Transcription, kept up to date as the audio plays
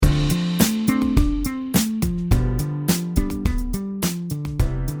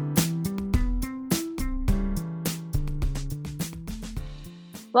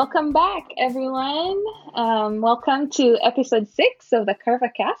Welcome back, everyone. Welcome to episode 6 of the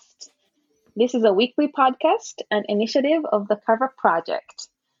CurvaCast. This is a weekly podcast, an initiative of the Curva Project.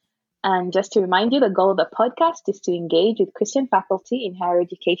 And just to remind you, the goal of the podcast is to engage with Christian faculty in higher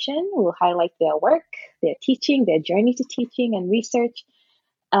education. We'll highlight their work, their teaching, their journey to teaching and research,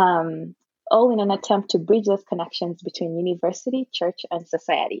 all in an attempt to bridge those connections between university, church, and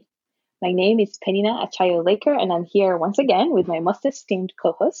society. My name is Penina Achayo-Laker, and I'm here once again with my most esteemed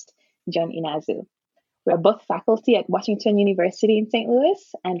co-host, John Inazu. We're both faculty at Washington University in St. Louis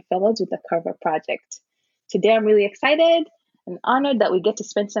and fellows with the Curva Project. Today, I'm really excited and honored that we get to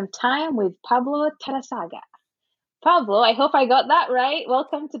spend some time with Pablo Tarasaga. Pablo, I hope I got that right.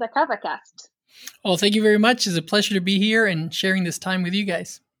 Welcome to the CurvaCast. Well, thank you very much. It's a pleasure to be here and sharing this time with you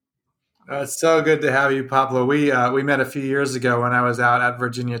guys. It's so good to have you, Pablo. We met a few years ago when I was out at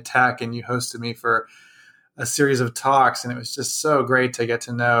Virginia Tech, and you hosted me for a series of talks, and it was just so great to get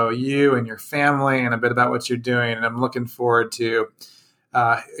to know you and your family and a bit about what you're doing. And I'm looking forward to,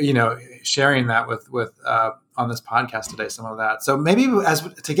 sharing that with on this podcast today, some of that. So maybe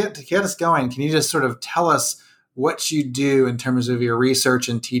to get us going, can you just sort of tell us what you do in terms of your research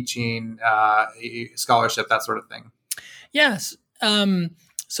and teaching, scholarship, that sort of thing? Yes.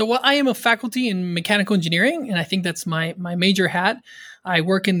 So I am a faculty in mechanical engineering, and I think that's my major hat. I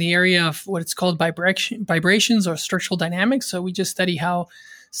work in the area of what it's called vibrations or structural dynamics. So we just study how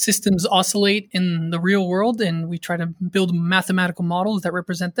systems oscillate in the real world, and we try to build mathematical models that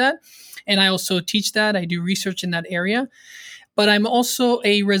represent that. And I also teach that. I do research in that area. But I'm also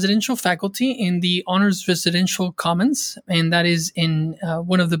a residential faculty in the Honors Residential Commons, and that is in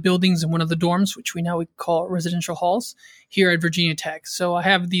one of the buildings in one of the dorms, which we now call residential halls here at Virginia Tech. So I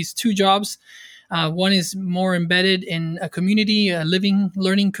have these two jobs. One is more embedded in a community, a living,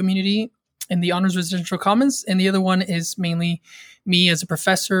 learning community in the Honors Residential Commons, and the other one is mainly me as a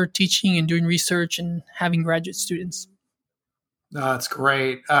professor teaching and doing research and having graduate students. That's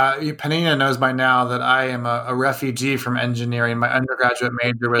great. Penina knows by now that I am a refugee from engineering. My undergraduate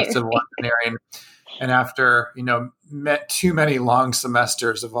major was civil engineering. And after, met too many long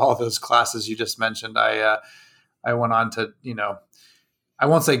semesters of all those classes you just mentioned, I went on to, I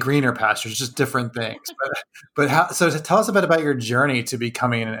won't say greener pastures, just different things. So to tell us a bit about your journey to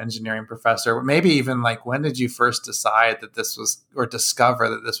becoming an engineering professor, maybe even like when did you first decide that this was, or discover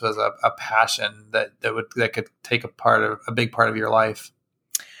that this was a passion that could take a big part of your life?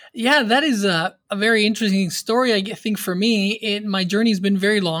 Yeah, that is a very interesting story. I think for me, my journey has been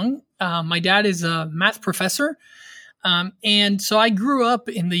very long. My dad is a math professor. And so I grew up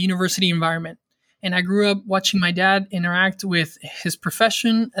in the university environment. And I grew up watching my dad interact with his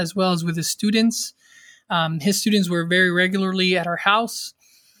profession as well as with his students. His students were very regularly at our house.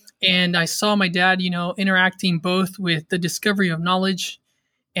 And I saw my dad, interacting both with the discovery of knowledge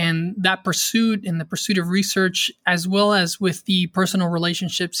and that pursuit and the pursuit of research, as well as with the personal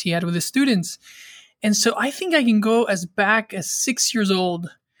relationships he had with his students. And so I think I can go as back as 6 years old,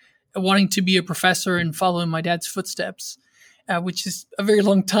 wanting to be a professor and follow in my dad's footsteps, which is a very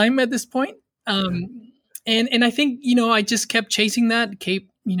long time at this point. And I think, I just kept chasing that,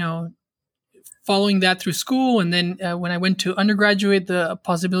 following that through school. And then when I went to undergraduate, the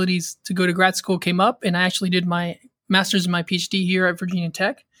possibilities to go to grad school came up, and I actually did my master's and my PhD here at Virginia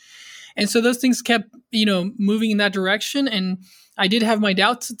Tech. And so those things kept, moving in that direction. And I did have my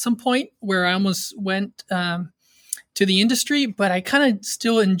doubts at some point where I almost went to the industry, but I kind of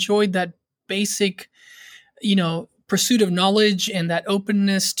still enjoyed that basic, pursuit of knowledge and that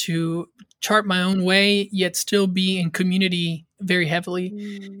openness to chart my own way, yet still be in community very heavily.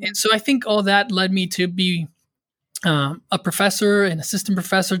 And so I think all that led me to be a professor, an assistant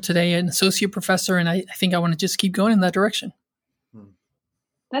professor today, an associate professor. And I think I want to just keep going in that direction.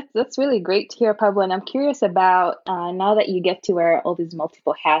 That's really great to hear, Pablo. And I'm curious about now that you get to wear all these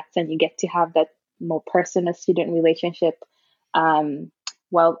multiple hats and you get to have that more personal-student relationship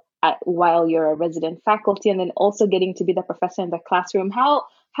while you're a resident faculty, and then also getting to be the professor in the classroom. How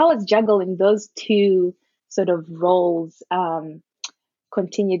has juggling those two sort of roles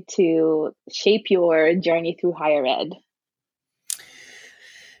continued to shape your journey through higher ed?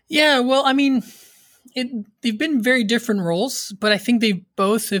 Yeah, well, I mean, they've been very different roles, but I think they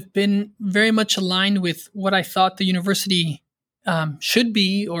both have been very much aligned with what I thought the university should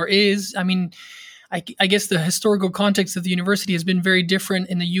be or is. I mean, I guess the historical context of the university has been very different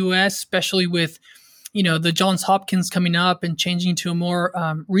in the U.S., especially with the Johns Hopkins coming up and changing to a more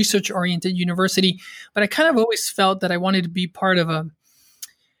research-oriented university. But I kind of always felt that I wanted to be part of a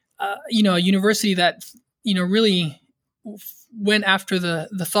university that, really went after the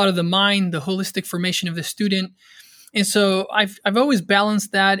thought of the mind, the holistic formation of the student, And so I've always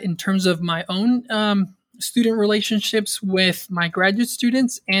balanced that in terms of my own student relationships with my graduate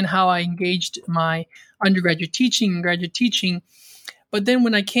students and how I engaged my undergraduate teaching and graduate teaching. But then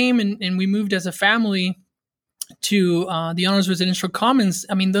when I came and we moved as a family to the Honors Residential Commons,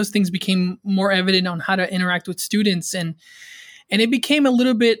 I mean, those things became more evident on how to interact with students. And it became a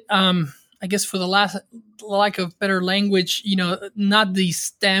little bit, I guess, for the lack of better language, not the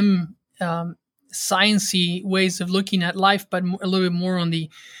STEM sciencey ways of looking at life, but a little bit more on the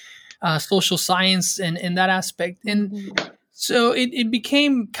social science and that aspect. And so it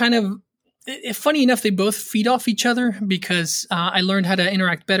became kind of, funny enough, they both feed off each other because I learned how to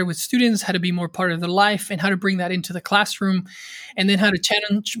interact better with students, how to be more part of their life, and how to bring that into the classroom, and then how to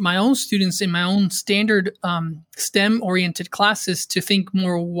challenge my own students in my own standard STEM-oriented classes to think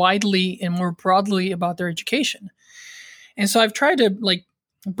more widely and more broadly about their education. And so I've tried to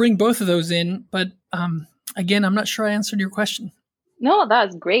bring both of those in, but again, I'm not sure I answered your question. No,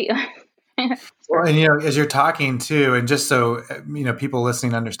 that's great. Well, and as you're talking too, and just so people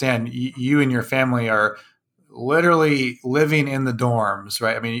listening understand, you and your family are literally living in the dorms,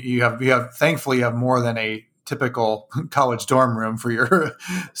 right? I mean, you have thankfully you have more than a typical college dorm room for your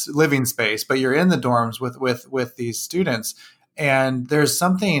living space, but you're in the dorms with these students, and there's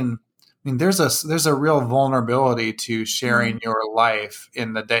something. I mean, there's a real vulnerability to sharing your life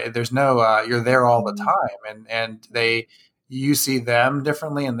in the day. There's no you're there all the time, and you see them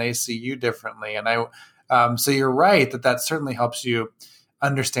differently and they see you differently. And so you're right that certainly helps you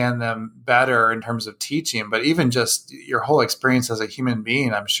understand them better in terms of teaching, but even just your whole experience as a human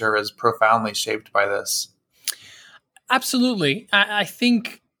being, I'm sure, is profoundly shaped by this. Absolutely. I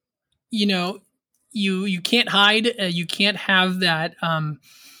think, you can't hide, you can't have that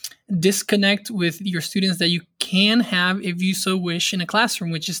disconnect with your students that you can have if you so wish in a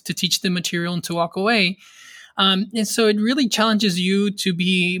classroom, which is to teach the material and to walk away. And so it really challenges you to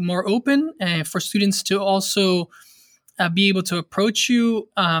be more open and for students to also be able to approach you,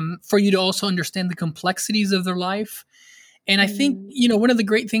 for you to also understand the complexities of their life. And I think, one of the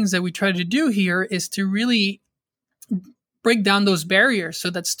great things that we try to do here is to really break down those barriers so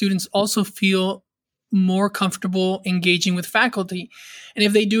that students also feel more comfortable engaging with faculty. And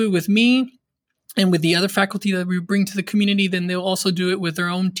if they do it with me and with the other faculty that we bring to the community, then they'll also do it with their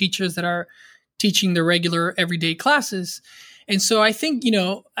own teachers that are teaching the regular everyday classes. And so I think,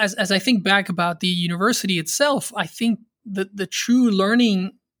 as I think back about the university itself, I think that the true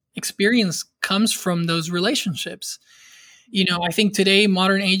learning experience comes from those relationships. I think today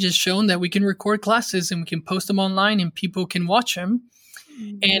modern age has shown that we can record classes and we can post them online and people can watch them.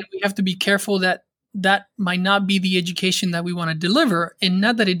 And we have to be careful that might not be the education that we want to deliver. And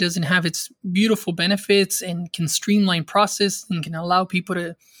not that it doesn't have its beautiful benefits and can streamline process and can allow people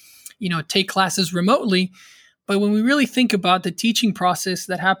to take classes remotely. But when we really think about the teaching process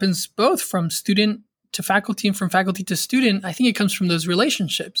that happens both from student to faculty and from faculty to student, I think it comes from those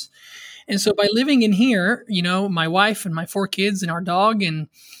relationships. And so by living in here, my wife and my 4 kids and our dog and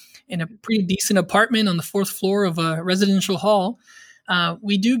in a pretty decent apartment on the 4th floor of a residential hall,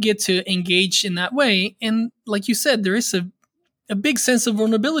 we do get to engage in that way. And like you said, there is a big sense of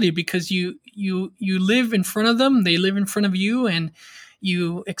vulnerability because you live in front of them, they live in front of you, and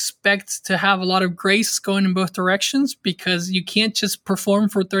you expect to have a lot of grace going in both directions because you can't just perform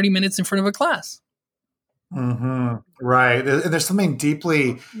for 30 minutes in front of a class. Mm-hmm. Right. There's something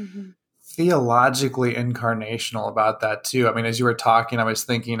deeply theologically incarnational about that too. I mean, as you were talking, I was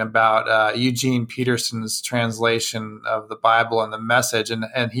thinking about Eugene Peterson's translation of the Bible and the Message,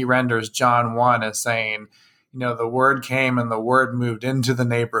 and he renders John 1 as saying, the word came and the word moved into the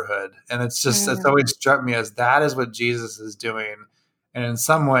neighborhood. And it's always struck me as that is what Jesus is doing. And in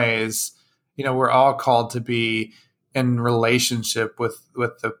some ways, we're all called to be in relationship with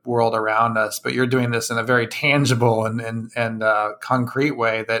the world around us, but you're doing this in a very tangible and concrete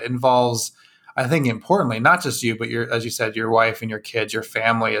way that involves, I think, importantly, not just you, but as you said, your wife and your kids, your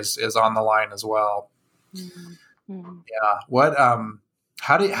family is on the line as well. Mm-hmm. Yeah. What?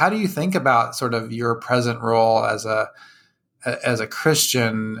 How do you think about sort of your present role as a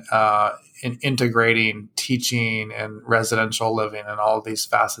Christian in integrating teaching and residential living and all of these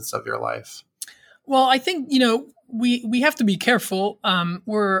facets of your life? Well, I think, we have to be careful.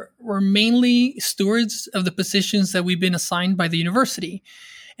 We're mainly stewards of the positions that we've been assigned by the university.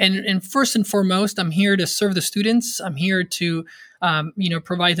 And first and foremost, I'm here to serve the students. I'm here to,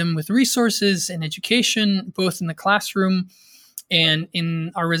 provide them with resources and education, both in the classroom and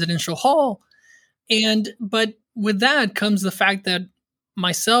in our residential hall. But with that comes the fact that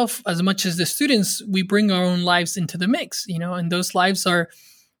myself, as much as the students, we bring our own lives into the mix, and those lives are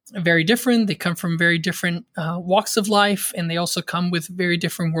very different. They come from very different walks of life, and they also come with very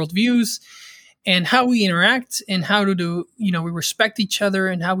different worldviews. And how we interact and how to do, we respect each other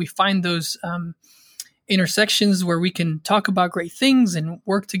and how we find those intersections where we can talk about great things and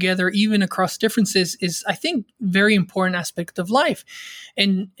work together even across differences is, I think, very important aspect of life.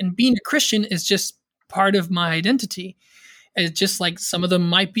 And being a Christian is just part of my identity. It's just like some of them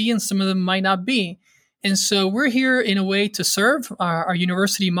might be and some of them might not be. And so we're here in a way to serve. Our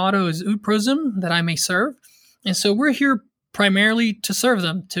university motto is Ut Prosum, that I may serve. And so we're here primarily to serve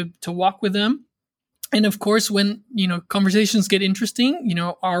them, to walk with them. And of course, when, conversations get interesting,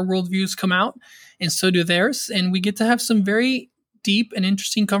 our worldviews come out and so do theirs. And we get to have some very deep and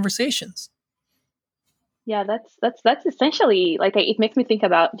interesting conversations. Yeah, that's essentially like, it makes me think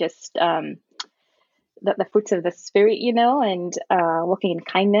about just the fruits of the spirit, and walking in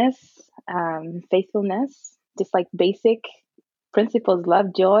kindness, faithfulness, just like basic principles,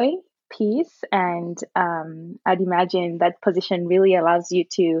 love, joy, peace. And I'd imagine that position really allows you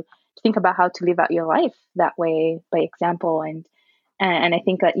to think about how to live out your life that way by example. And I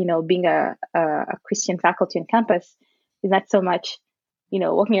think that, being a Christian faculty on campus is not so much,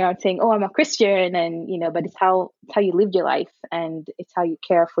 walking around saying, oh, I'm a Christian, and, but it's how you live your life, and it's how you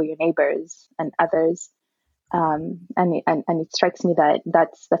care for your neighbors and others. And it strikes me that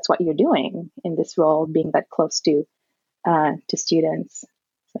that's what you're doing in this role, being that close to students.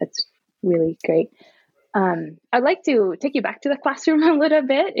 So it's really great. I'd like to take you back to the classroom a little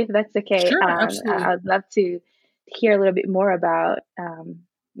bit, if that's okay. Sure, absolutely. I'd love to hear a little bit more about,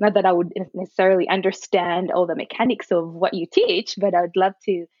 not that I would necessarily understand all the mechanics of what you teach, but I'd love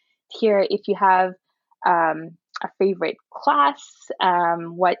to hear if you have a favorite class,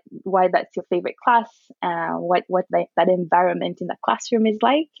 why that's your favorite class, what that environment in the classroom is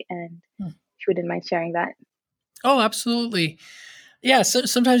like, and if you wouldn't mind sharing that. Oh, absolutely. Yeah, so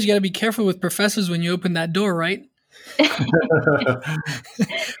sometimes you got to be careful with professors when you open that door, right?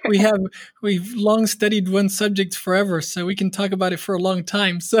 We've long studied one subject forever, so we can talk about it for a long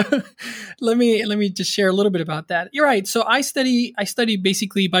time. So let me just share a little bit about that. You're right. So I study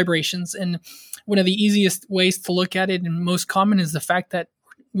basically vibrations, and one of the easiest ways to look at it and most common is the fact that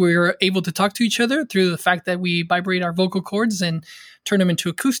we're able to talk to each other through the fact that we vibrate our vocal cords and turn them into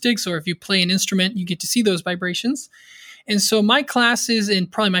acoustics, or if you play an instrument, you get to see those vibrations. And so my classes, and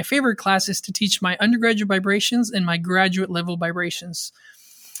probably my favorite class, is to teach my undergraduate vibrations and my graduate level vibrations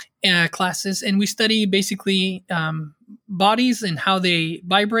classes. And we study basically bodies and how they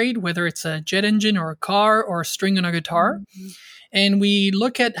vibrate, whether it's a jet engine or a car or a string on a guitar. Mm-hmm. And we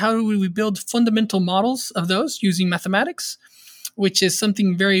look at how do we build fundamental models of those using mathematics, which is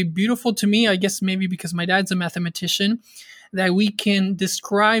something very beautiful to me, I guess maybe because my dad's a mathematician, that we can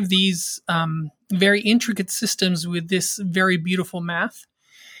describe these very intricate systems with this very beautiful math.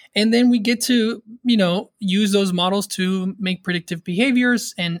 And then we get to, use those models to make predictive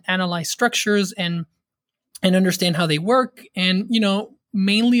behaviors and analyze structures and understand how they work. And,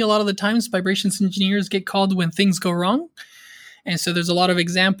 mainly a lot of the times vibrations engineers get called when things go wrong. And so there's a lot of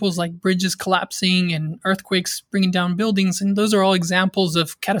examples like bridges collapsing and earthquakes bringing down buildings. And those are all examples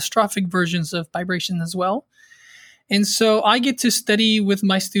of catastrophic versions of vibration as well. And so I get to study with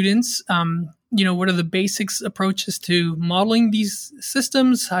my students, what are the basics approaches to modeling these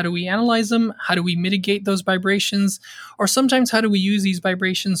systems? How do we analyze them? How do we mitigate those vibrations? Or sometimes how do we use these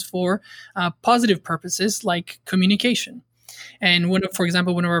vibrations for positive purposes like communication? And for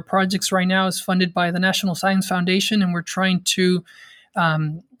example, one of our projects right now is funded by the National Science Foundation, and we're trying to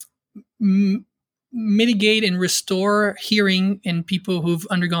mitigate and restore hearing in people who've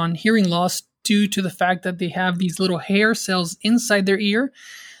undergone hearing loss due to the fact that they have these little hair cells inside their ear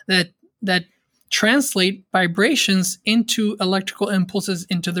that translate vibrations into electrical impulses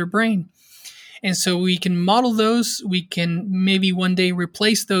into their brain. And so we can model those. We can maybe one day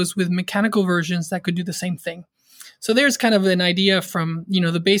replace those with mechanical versions that could do the same thing. So there's kind of an idea from,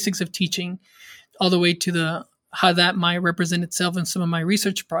 the basics of teaching all the way to how that might represent itself in some of my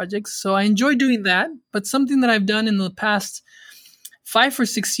research projects. So I enjoy doing that. But something that I've done in the past 5 or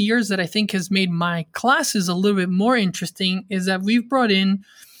 6 years that I think has made my classes a little bit more interesting is that we've brought in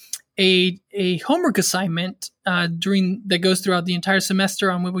a homework assignment that goes throughout the entire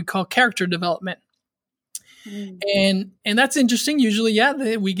semester on what we call character development. And that's interesting. Usually,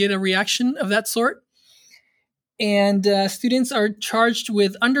 we get a reaction of that sort. And students are charged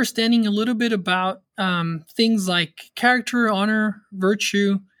with understanding a little bit about things like character, honor,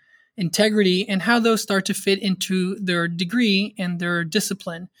 virtue, integrity, and how those start to fit into their degree and their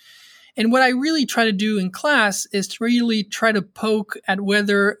discipline. And what I really try to do in class is to really try to poke at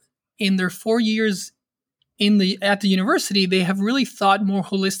whether in their 4 years at the university, they have really thought more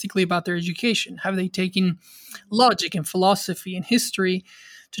holistically about their education. Have they taken logic and philosophy and history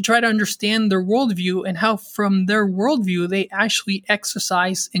to try to understand their worldview, and how from their worldview they actually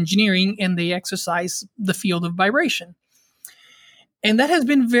exercise engineering and they exercise the field of vibration. And that has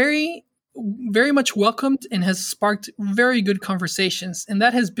been very, very much welcomed and has sparked very good conversations. And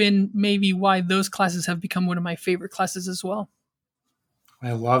that has been maybe why those classes have become one of my favorite classes as well.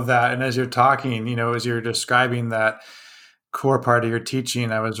 I love that. And as you're talking, as you're describing that core part of your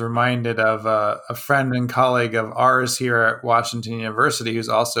teaching, I was reminded of a friend and colleague of ours here at Washington University, who's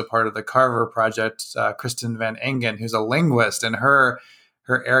also part of the Carver Project, Kristen Van Engen, who's a linguist, and her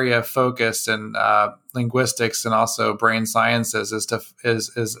area of focus in linguistics and also brain sciences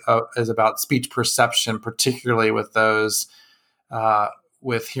is about speech perception, particularly with those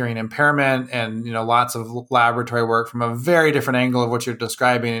with hearing impairment, and lots of laboratory work from a very different angle of what you're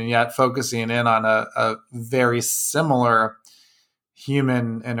describing, and yet focusing in on a very similar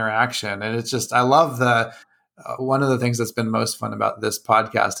human interaction. And it's just, I love one of the things that's been most fun about this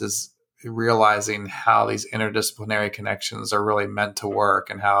podcast is realizing how these interdisciplinary connections are really meant to work,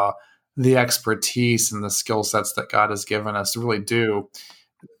 and how the expertise and the skill sets that God has given us really do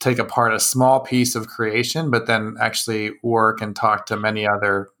take apart a small piece of creation, but then actually work and talk to many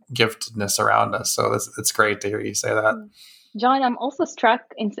other giftedness around us. So it's great to hear you say that. John, I'm also struck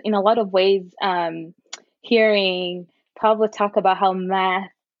in a lot of ways hearing Pablo talk about how math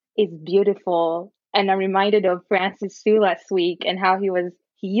is beautiful. And I'm reminded of Francis Sue last week and how he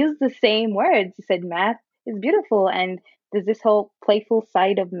used the same words. He said math is beautiful, and there's this whole playful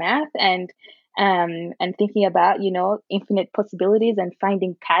side of math, and thinking about infinite possibilities and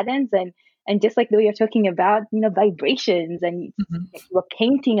finding patterns, and just like the way you're talking about vibrations, and you were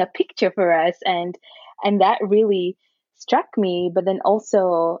painting a picture for us, and that really struck me. But then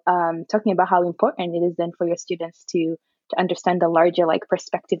also talking about how important it is then for your students to understand the larger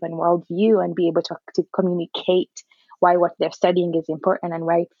perspective and worldview, and be able to communicate why what they're studying is important and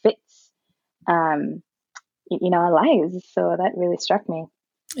why it fits in our lives. So that really struck me.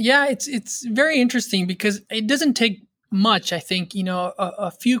 Yeah, it's very interesting because it doesn't take much. I think,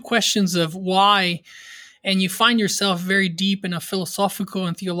 a few questions of why, and you find yourself very deep in a philosophical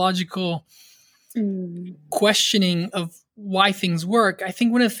and theological questioning of why things work. I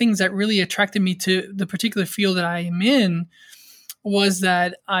think one of the things that really attracted me to the particular field that I am in was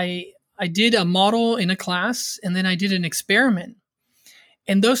that I did a model in a class, and then I did an experiment,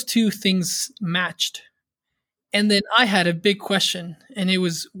 and those two things matched. And then I had a big question, and it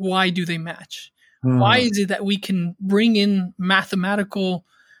was, why do they match? Why is it that we can bring in mathematical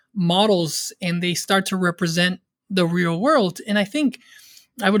models and they start to represent the real world? And I think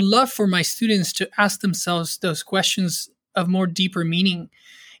I would love for my students to ask themselves those questions of more deeper meaning,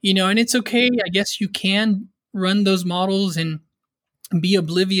 and it's okay. I guess you can run those models and be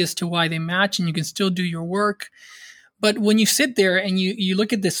oblivious to why they match, and you can still do your work. But when you sit there and you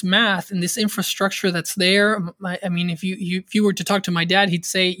look at this math and this infrastructure that's there, I mean, if you were to talk to my dad, he'd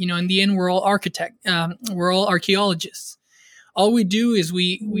say, in the end, we're all we're all archaeologists. All we do is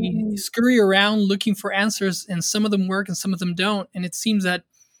we scurry around looking for answers, and some of them work and some of them don't. And it seems that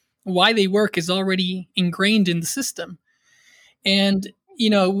why they work is already ingrained in the system. And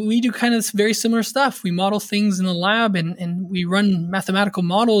we do kind of very similar stuff. We model things in the lab, and we run mathematical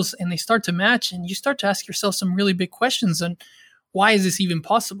models, and they start to match, and you start to ask yourself some really big questions on why is this even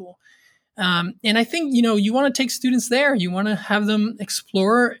possible? And I think, you want to take students there. You want to have them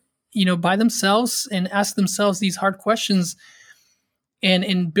explore, by themselves and ask themselves these hard questions,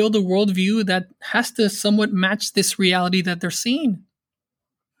 and build a worldview that has to somewhat match this reality that they're seeing.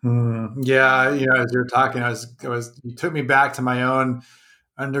 Yeah, as you're talking, you took me back to my own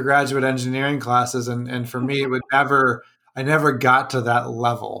undergraduate engineering classes, and for me, I never got to that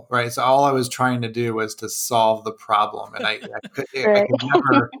level, right? So all I was trying to do was to solve the problem, and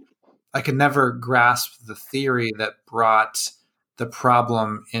I could never grasp the theory that brought the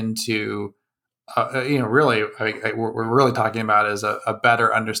problem into, really, we're really talking about is a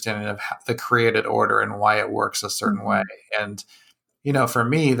better understanding of the created order and why it works a certain way, and for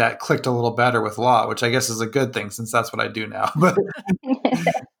me, that clicked a little better with law, which I guess is a good thing since that's what I do now. But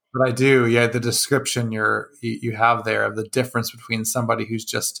I do, yeah. The description you have there of the difference between somebody who's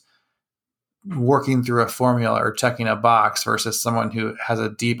just working through a formula or checking a box versus someone who has a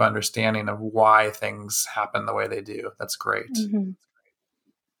deep understanding of why things happen the way they do. That's great. Mm-hmm.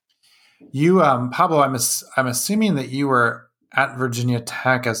 You, Pablo, I'm assuming that you were at Virginia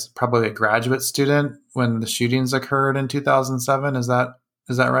Tech as probably a graduate student when the shootings occurred in 2007. Is that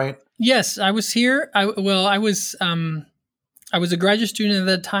right? Yes, I was here. I was a graduate student at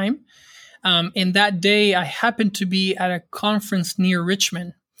that time. And that day, I happened to be at a conference near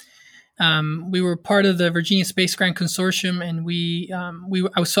Richmond. We were part of the Virginia Space Grant Consortium, and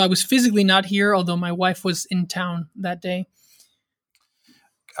I was physically not here, although my wife was in town that day.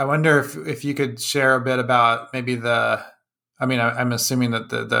 I wonder if you could share a bit about maybe I'm assuming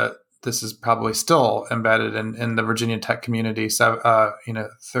that this is probably still embedded in the Virginia tech community. So,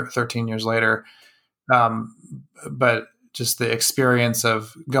 13 years later, but just the experience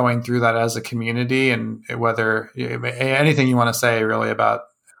of going through that as a community, and whether anything you want to say really about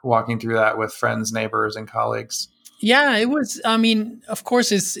walking through that with friends, neighbors, and colleagues. Yeah, it was. I mean, of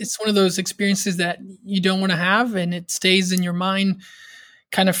course, it's one of those experiences that you don't want to have, and it stays in your mind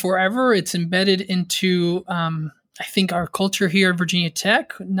kind of forever. It's embedded into, I think, our culture here at Virginia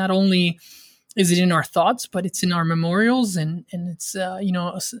Tech. Not only is it in our thoughts, but it's in our memorials, and it's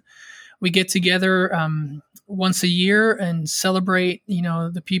we get together once a year and celebrate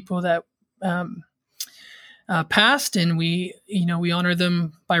the people that passed, and we honor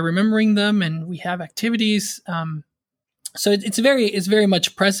them by remembering them, and we have activities. So it's very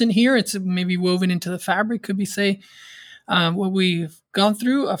much present here. It's maybe woven into the fabric, could we say? What we've gone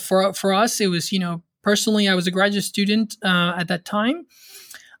through for us, it was personally, I was a graduate student at that time.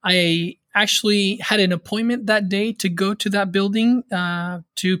 I actually had an appointment that day to go to that building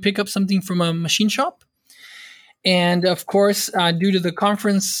to pick up something from a machine shop. And of course, due to the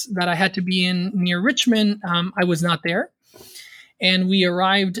conference that I had to be in near Richmond, I was not there. And we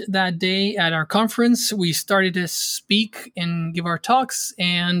arrived that day at our conference. We started to speak and give our talks.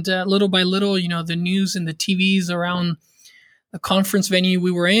 And little by little, the news and the TVs around the conference venue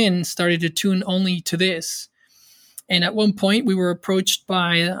we were in started to tune only to this. And at one point, we were approached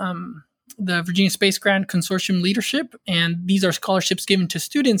by the Virginia Space Grant Consortium leadership. And these are scholarships given to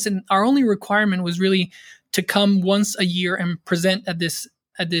students. And our only requirement was really to come once a year and present at this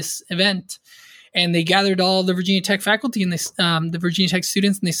event. And they gathered all the Virginia Tech faculty and the Virginia Tech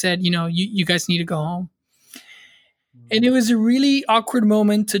students, and they said, you guys need to go home. And it was a really awkward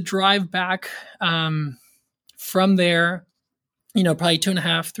moment to drive back from there, probably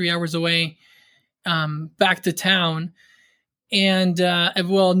 2.5, 3 hours away, back to town. And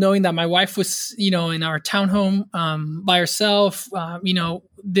knowing that my wife was, in our townhome by herself,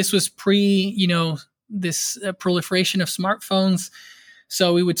 this was pre, this proliferation of smartphones.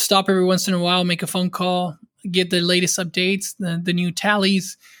 So we would stop every once in a while, make a phone call, get the latest updates, the new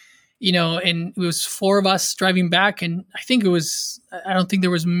tallies, and it was 4 of us driving back. And I don't think there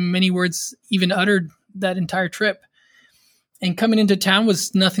was many words even uttered that entire trip. And coming into town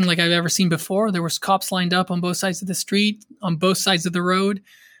was nothing like I've ever seen before. There was cops lined up on both sides of the street, on both sides of the road,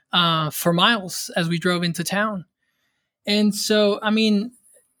 for miles as we drove into town. And so,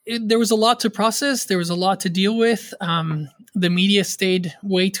 there was a lot to process. There was a lot to deal with. The media stayed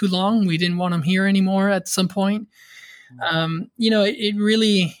way too long. We didn't want them here anymore at some point. It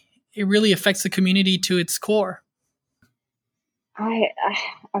really affects the community to its core.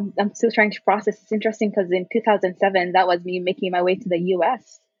 I'm still trying to process. It's interesting because in 2007, that was me making my way to the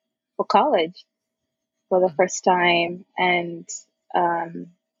U.S. for college for the first time. And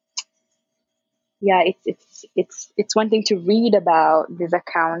it's one thing to read about these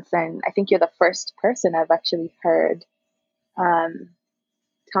accounts, and I think you're the first person I've actually heard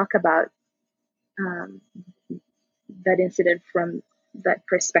talk about that incident from that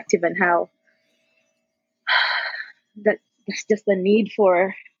perspective, and how that there's just the need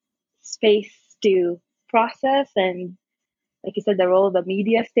for space to process, and like you said, the role of the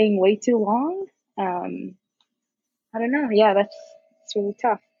media staying way too long. I don't know. Yeah, that's really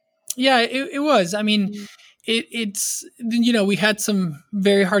tough. Yeah, it was. It's we had some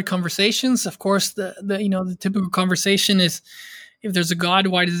very hard conversations. Of course, the typical conversation is, if there's a God,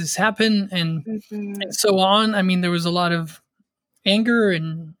 why does this happen? And so on. There was a lot of anger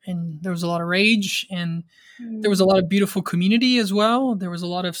and there was a lot of rage, and there was a lot of beautiful community as well. There was a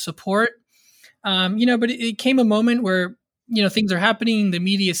lot of support. But it came a moment where things are happening. The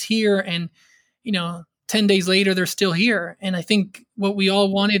media is here, and 10 days later, they're still here. And I think what we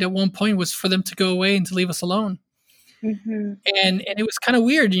all wanted at one point was for them to go away and to leave us alone. And it was kind of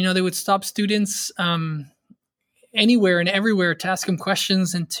weird. They would stop students anywhere and everywhere to ask them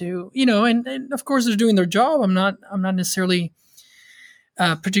questions, and to, and of course they're doing their job. I'm not necessarily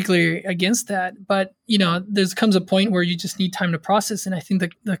particularly against that, but there comes a point where you just need time to process. And I think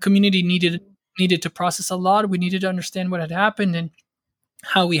the community needed to process a lot. We needed to understand what had happened and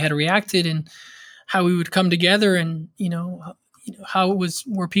how we had reacted, and how we would come together, and how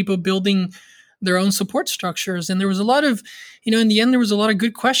were people building their own support structures. And there was a lot of, in the end, there was a lot of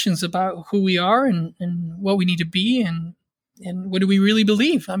good questions about who we are and what we need to be. And what do we really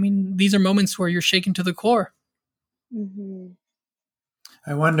believe? I mean, these are moments where you're shaken to the core. Mm-hmm.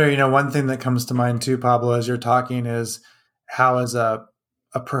 I wonder, one thing that comes to mind too, Pablo, as you're talking is how as a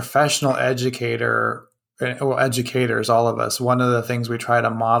professional educator, well, educators, all of us, one of the things we try to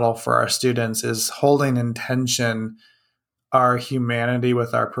model for our students is holding in tension our humanity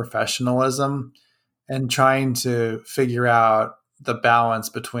with our professionalism and trying to figure out the balance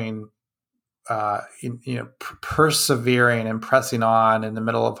between persevering and pressing on in the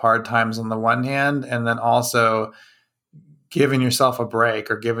middle of hard times on the one hand, and then also giving yourself a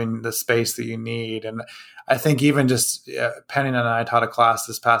break or giving the space that you need. And I think even just Penny and I taught a class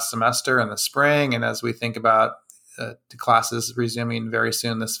this past semester in the spring, and as we think about the classes resuming very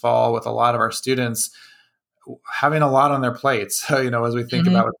soon this fall with a lot of our students having a lot on their plates, as we think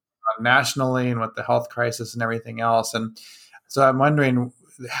about nationally and with the health crisis and everything else. And so I'm wondering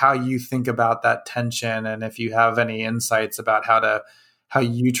how you think about that tension, and if you have any insights about how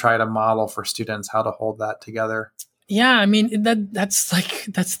you try to model for students how to hold that together. Yeah, I mean that's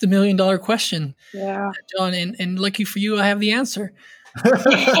the $1 million question. Yeah, John, and lucky for you, I have the answer.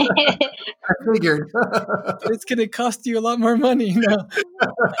 I figured. It's going to cost you a lot more money.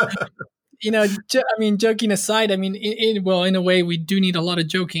 Joking aside, I mean, in a way, we do need a lot of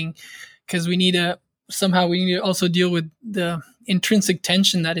joking, because we need to also deal with the intrinsic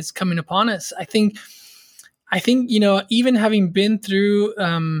tension that is coming upon us. I think, even having been through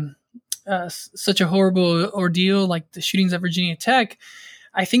such a horrible ordeal like the shootings at Virginia Tech,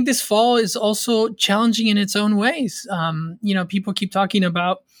 I think this fall is also challenging in its own ways. People keep talking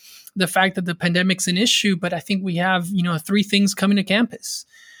about the fact that the pandemic's an issue, but I think we have, 3 things coming to campus.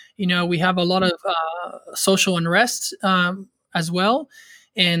 We have a lot of social unrest as well.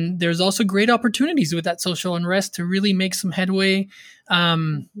 And there's also great opportunities with that social unrest to really make some headway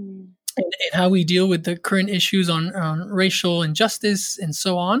in how we deal with the current issues on racial injustice and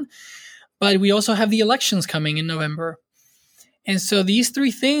so on. But we also have the elections coming in November. And so these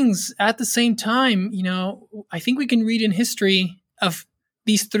 3 things at the same time, I think we can read in history of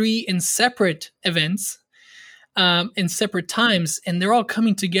these 3 in separate events, in separate times, and they're all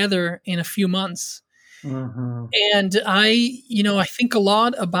coming together in a few months. Mm-hmm. And I think a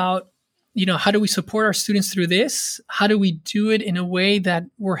lot about, how do we support our students through this? How do we do it in a way that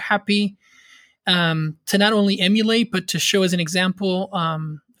we're happy to not only emulate, but to show as an example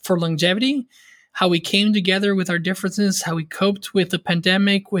for longevity, how we came together with our differences, how we coped with the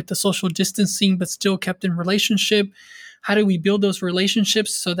pandemic, with the social distancing, but still kept in relationship. How do we build those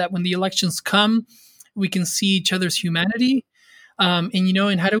relationships so that when the elections come, we can see each other's humanity?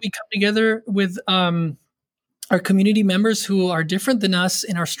 And how do we come together with our community members who are different than us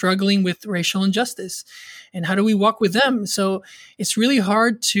and are struggling with racial injustice? And how do we walk with them? So it's really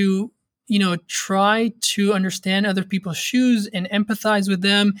hard to, try to understand other people's shoes and empathize with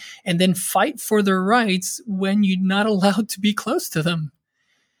them and then fight for their rights when you're not allowed to be close to them.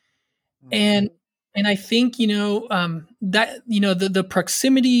 Mm-hmm. And I think, that, the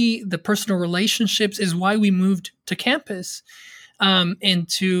proximity, the personal relationships is why we moved to campus, and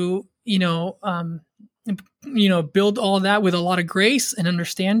to, build all of that with a lot of grace and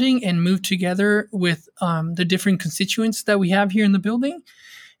understanding and move together with the different constituents that we have here in the building.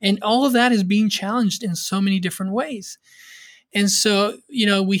 And all of that is being challenged in so many different ways. And so,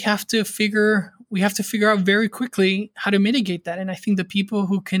 we have to figure out very quickly how to mitigate that. And I think the people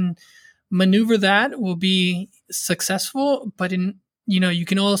who can maneuver that will be successful, but you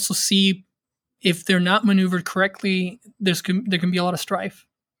can also see if they're not maneuvered correctly, there can be a lot of strife.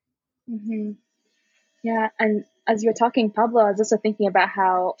 Mm-hmm. Yeah, and as you're talking, Pablo, I was also thinking about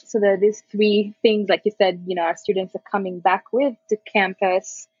how there are these 3 things, like you said, our students are coming back with to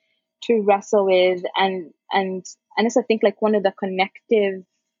campus to wrestle with, and I also think like one of the connective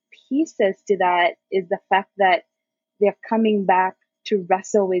pieces to that is the fact that they're coming back to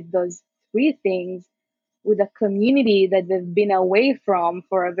wrestle with those 3 things with a community that they've been away from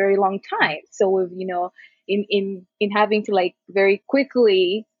for a very long time. So with, in having to like very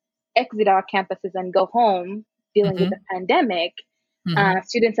quickly exit our campuses and go home dealing with the pandemic,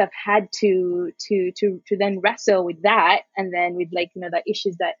 students have had to then wrestle with that, and then with like, the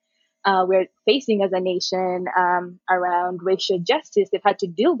issues that we're facing as a nation around racial justice. They've had to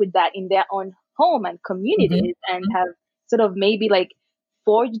deal with that in their own home and communities, and have sort of maybe like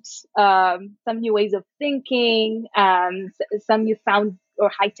forged some new ways of thinking, some newfound or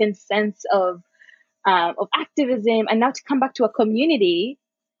heightened sense of activism, and now to come back to a community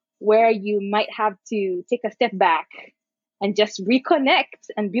where you might have to take a step back and just reconnect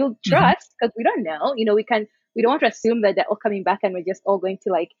and build trust, because we don't know, we don't want to assume that they're all coming back and we're just all going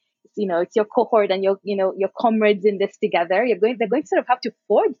to like it's your cohort and your comrades in this together. They're going to sort of have to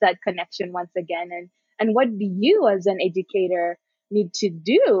forge that connection once again. And what do you as an educator need to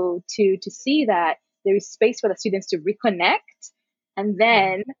do to see that there is space for the students to reconnect and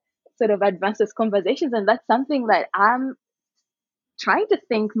then sort of advance those conversations? And that's something that I'm trying to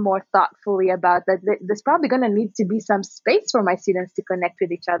think more thoughtfully about, that there's probably going to need to be some space for my students to connect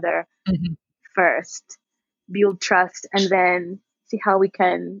with each other first, build trust, and then see how we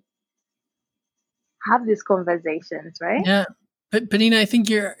can have these conversations, right? Yeah. But Penina, I think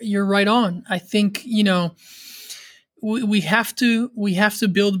you're right on. I think, we have to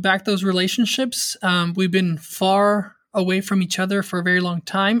build back those relationships. We've been far away from each other for a very long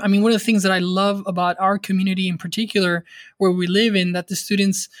time. I mean, one of the things that I love about our community in particular, where we live in, that the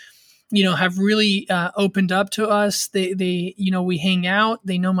students, have really opened up to us. They we hang out.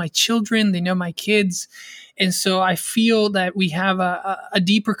 They know my children. They know my kids. And so I feel that we have a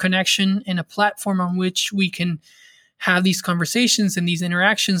deeper connection and a platform on which we can have these conversations and these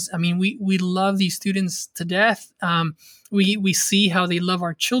interactions. I mean, we love these students to death. We see how they love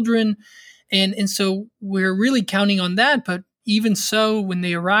our children. And so we're really counting on that. But even so, when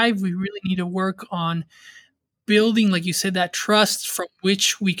they arrive, we really need to work on building, like you said, that trust from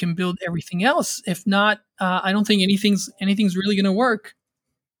which we can build everything else. If not, I don't think anything's really going to work.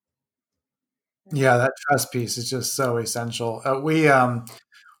 Yeah, that trust piece is just so essential.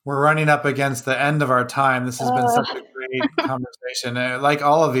 We're running up against the end of our time. This has been such a great conversation. Like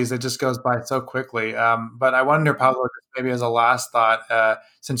all of these, it just goes by so quickly. But I wonder, Pablo, just maybe as a last thought,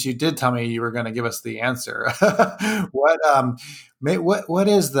 since you did tell me you were going to give us the answer, what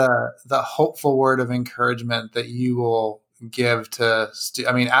is the hopeful word of encouragement that you will give to?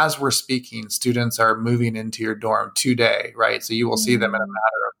 As we're speaking, students are moving into your dorm today, right? So you will see them in a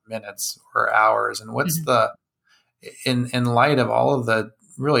matter of minutes or hours. And what's in light of all of the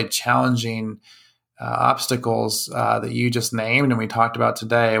really challenging obstacles that you just named and we talked about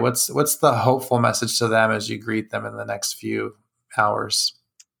today, what's the hopeful message to them as you greet them in the next few hours?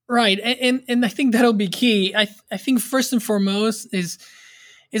 Right. And I think that'll be key. I think first and foremost is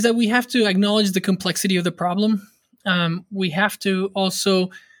that we have to acknowledge the complexity of the problem. We have to also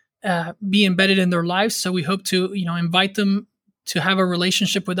be embedded in their lives. So we hope to, invite them to have a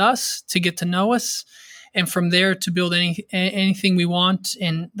relationship with us, to get to know us, and from there to build anything we want.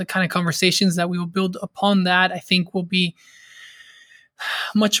 And the kind of conversations that we will build upon that, I think, will be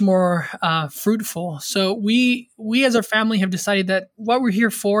much more fruitful. So we as a family have decided that what we're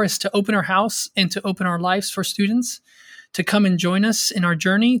here for is to open our house and to open our lives for students to come and join us in our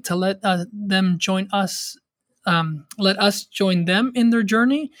journey, to let them join us, let us join them in their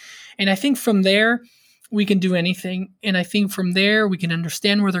journey. And I think from there, we can do anything. And I think from there, we can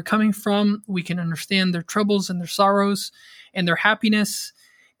understand where they're coming from. We can understand their troubles and their sorrows and their happiness.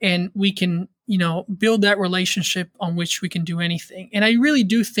 And we can, build that relationship on which we can do anything. And I really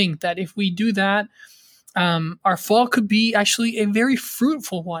do think that if we do that, our fall could be actually a very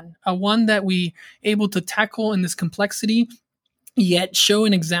fruitful one, a one that we able to tackle in this complexity, yet show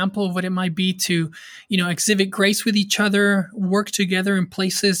an example of what it might be to, exhibit grace with each other, work together in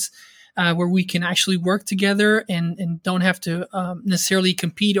places where we can actually work together and don't have to necessarily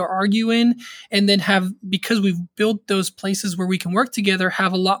compete or argue in, and then because we've built those places where we can work together,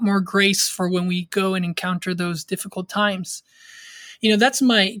 have a lot more grace for when we go and encounter those difficult times. That's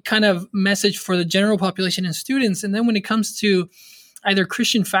my kind of message for the general population and students. And then when it comes to either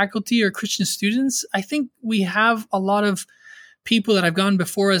Christian faculty or Christian students, I think we have a lot of people that have gone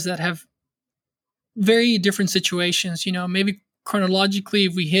before us that have very different situations. Maybe chronologically,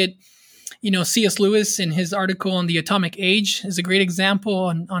 if we hit C.S. Lewis in his article on the atomic age is a great example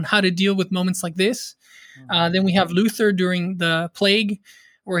on how to deal with moments like this. Then we have Luther during the plague,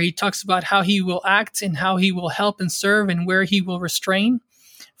 where he talks about how he will act and how he will help and serve and where he will restrain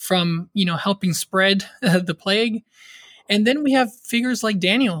from, helping spread the plague. And then we have figures like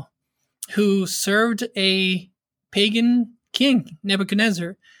Daniel, who served a pagan king,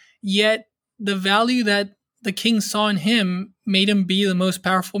 Nebuchadnezzar, yet the value that the king saw in him made him be the most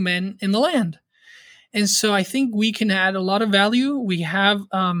powerful man in the land. And so I think we can add a lot of value. We have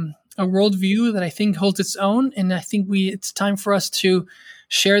a worldview that I think holds its own. And I think it's time for us to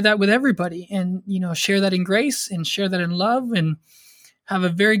share that with everybody and, share that in grace and share that in love and have a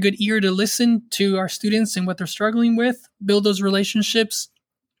very good ear to listen to our students and what they're struggling with, build those relationships.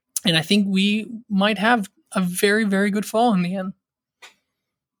 And I think we might have a very, very good fall in the end.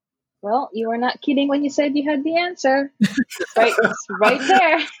 Well, you were not kidding when you said you had the answer. It's right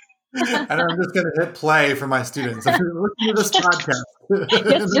there. And I'm just going to hit play for my students. Listen to this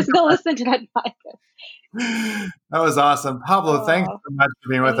podcast. Just go listen to that podcast. That was awesome. Pablo, thanks so much for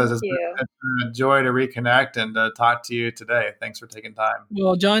being with us. It's you. been a joy to reconnect and talk to you today. Thanks for taking time.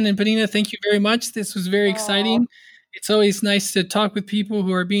 Well, John and Penina, thank you very much. This was very exciting. It's always nice to talk with people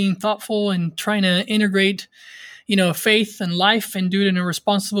who are being thoughtful and trying to integrate, faith and life and do it in a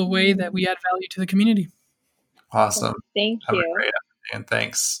responsible way that we add value to the community. Awesome. Thank you. Have a great afternoon.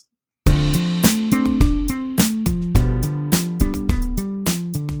 Thanks.